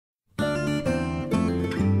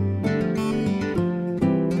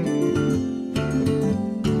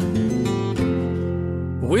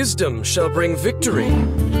Wisdom shall bring victory.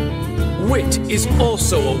 Wit is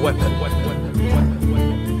also a weapon.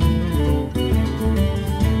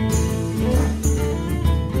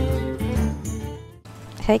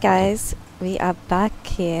 Hey guys, we are back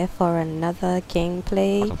here for another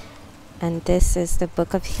gameplay, and this is the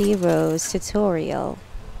Book of Heroes tutorial,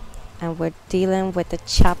 and we're dealing with the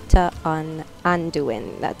chapter on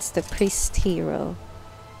Anduin. That's the priest hero.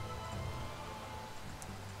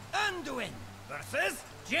 Anduin versus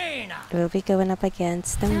Jaina. We'll be going up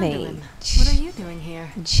against the Anduin, mage, what are you doing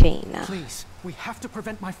here? Jaina. Please, we have to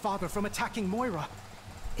prevent my father from attacking Moira.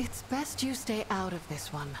 It's best you stay out of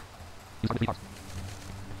this one.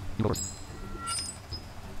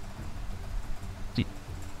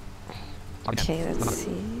 Okay, let's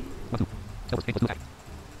see.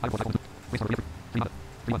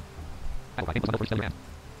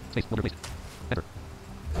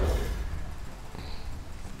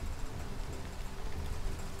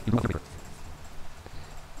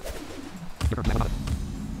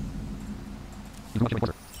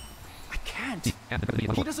 I can't.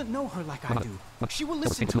 He doesn't know her like I do. She will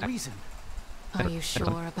listen to reason. Are you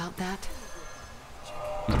sure about that?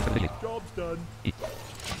 Job's done. Job's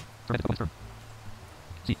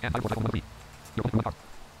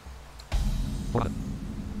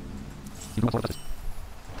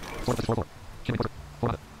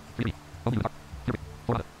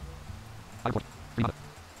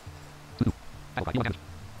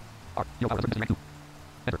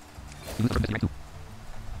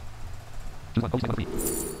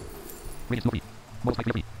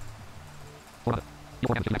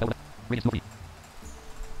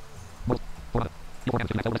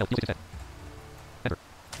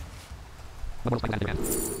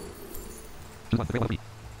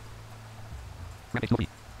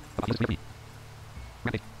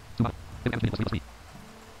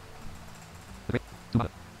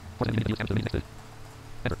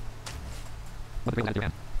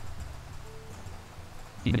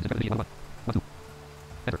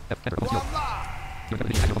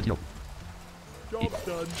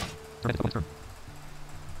done.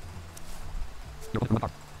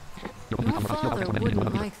 Your father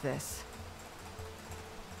wouldn't like this.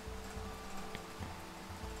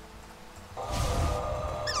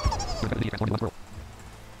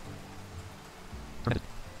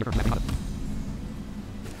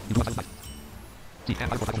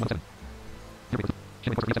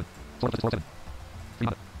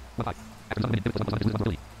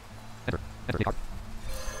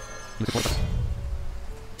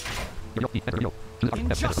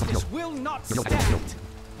 Injustice will not stand.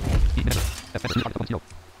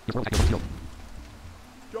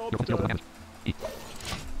 Job's done.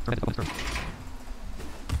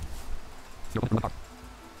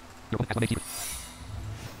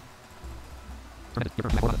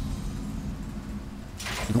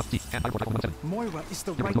 Moira is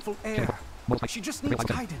the rightful heir. She just needs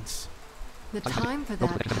guidance. The time for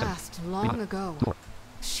that passed long ago.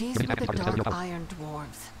 She's with the Dark Iron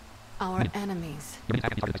Dwarves, our enemies.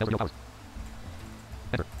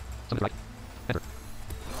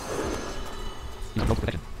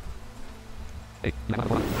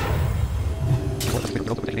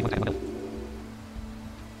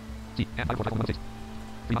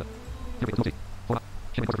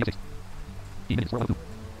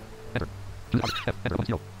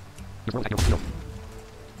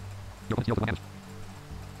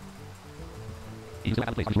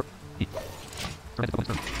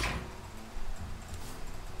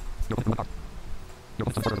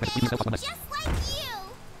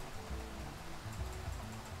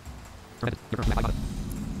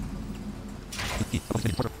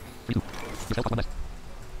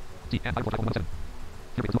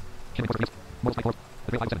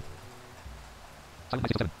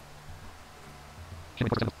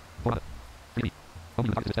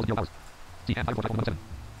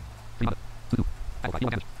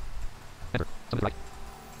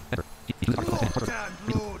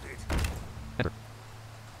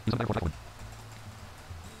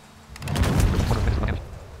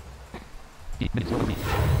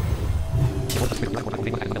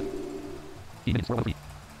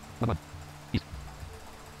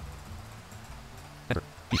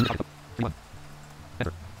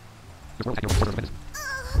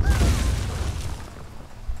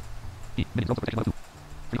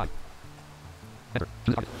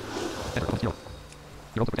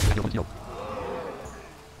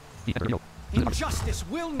 Injustice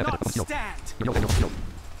will not stand.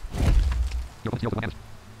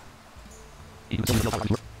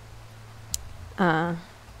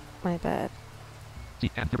 My bad.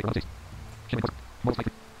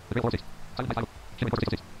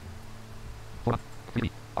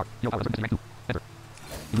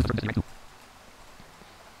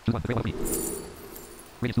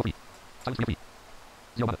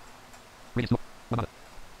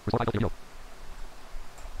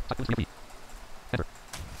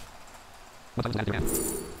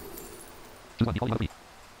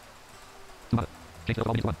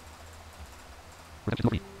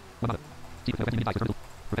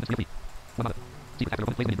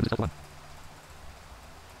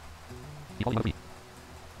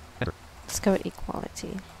 Let's go with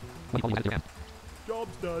equality.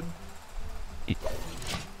 Job's done.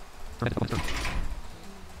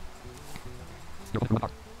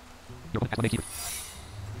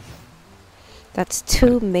 That's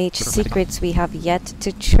 2 mage secrets we have yet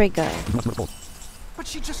to trigger. But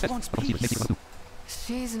she just wants peace.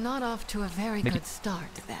 She's not off to a very good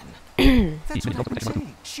start, then. That's what I've been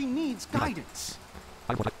saying. She needs guidance.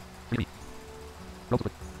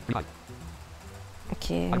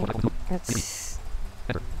 Okay, let's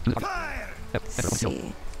Fire!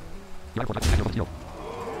 see.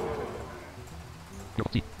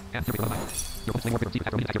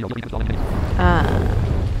 Ah,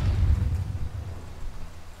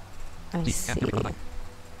 I see.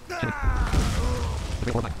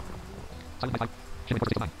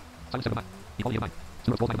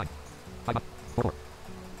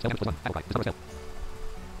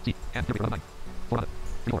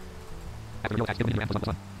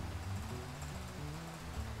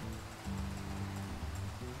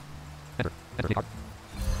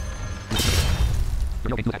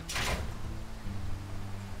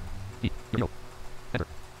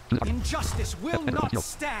 Injustice will not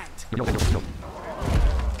stand.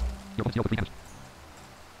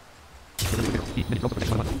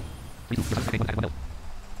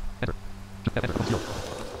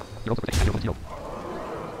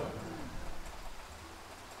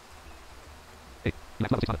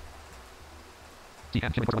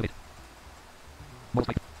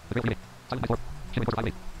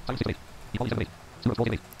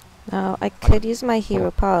 Now, I could use my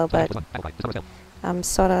hero power, but I'm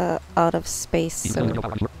sorta out of space, so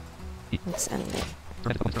let's end it.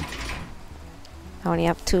 I only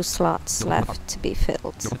have 2 slots left to be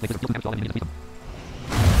filled.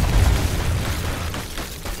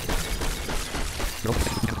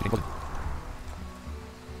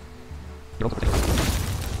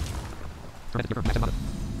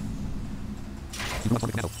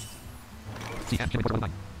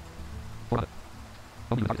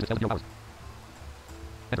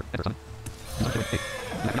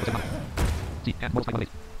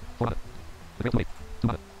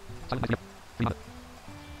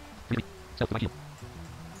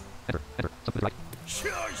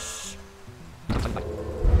 Shush!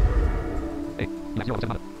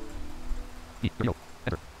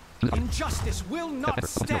 Injustice will not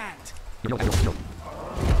stand.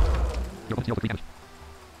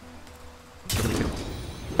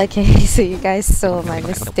 Okay, so you guys saw my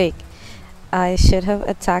mistake. I should have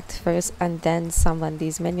attacked first and then summoned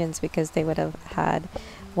these minions because they would have had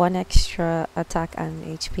 1 extra attack and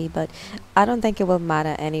HP, but I don't think it will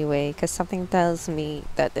matter anyway because something tells me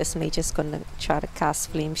that this mage is gonna try to cast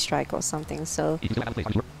Flame Strike or something, so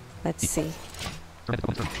let's see.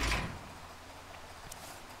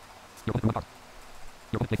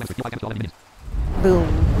 Boom.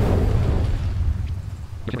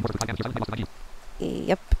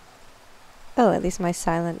 Yep. Oh, at least my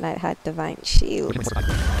Silent Knight had Divine Shield.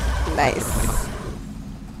 Nice.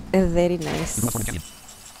 Very nice.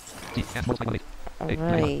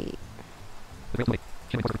 Alright.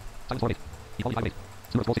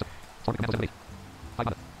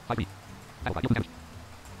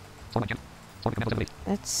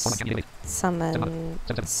 Let's summon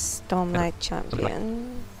Storm Knight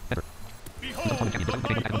Champion. Behold the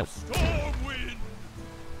might of Stormwind!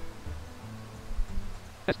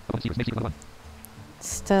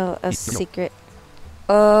 Still a secret.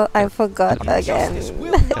 Oh, I forgot Injustice again.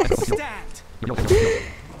 will not stand.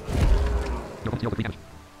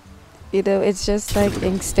 You know, it's just like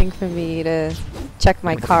instinct for me to check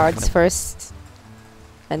my cards first.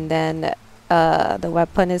 And then the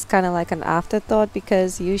weapon is kind of like an afterthought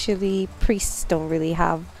because usually priests don't really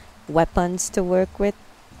have weapons to work with.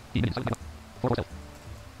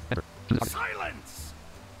 Silence!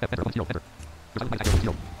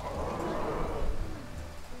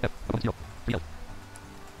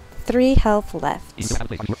 3 health left.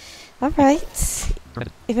 Alright.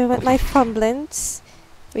 Even with my fumblings,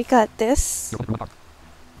 we got this.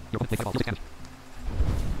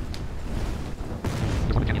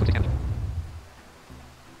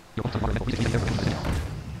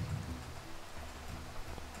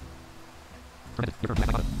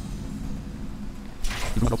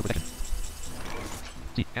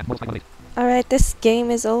 Alright, this game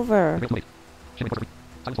is over.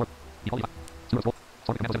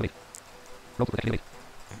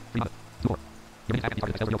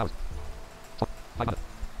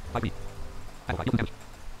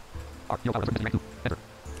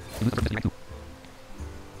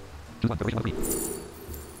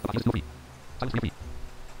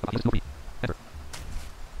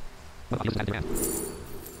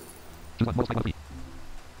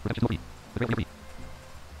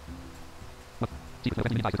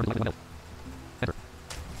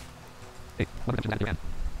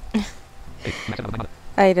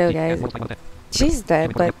 I know, guys. She's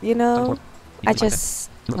dead, but you know, I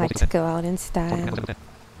just like to go out in style.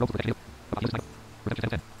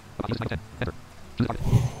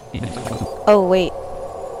 Oh, wait.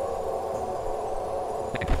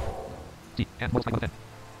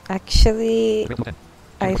 Actually,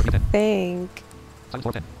 I think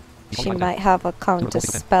she might have a counter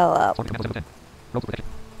spell up.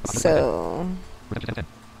 So,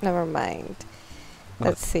 never mind.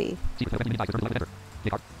 Let's see.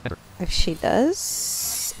 If she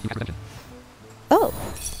does... Oh!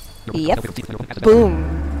 Yep.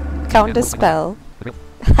 Boom! Counter spell.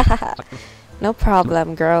 No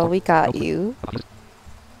problem, girl. We got you.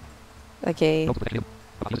 Okay.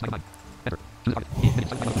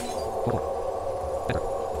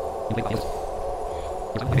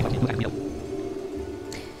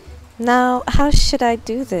 Now, how should I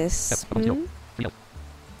do this?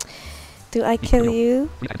 Do I kill you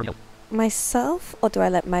myself, or do I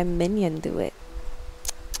let my minion do it?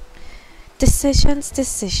 Decisions.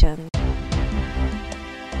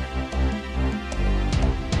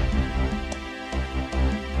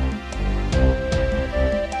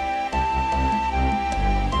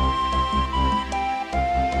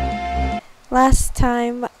 Last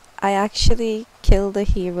time, I actually killed the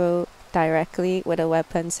hero directly with a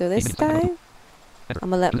weapon, so this time, I'm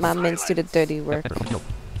gonna let my minions do the dirty work.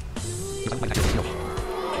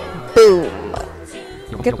 Boom!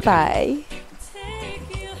 Goodbye.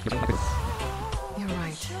 You're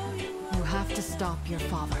right. You have to stop your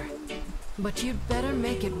father. But you'd better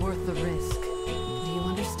make it worth the risk. Do you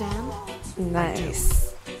understand?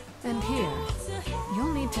 Nice. And here,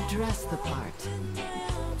 you'll need to dress the part.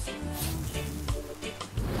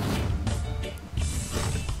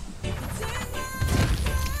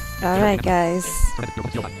 Alright, guys.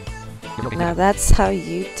 Now that's how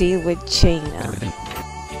you deal with Jaina.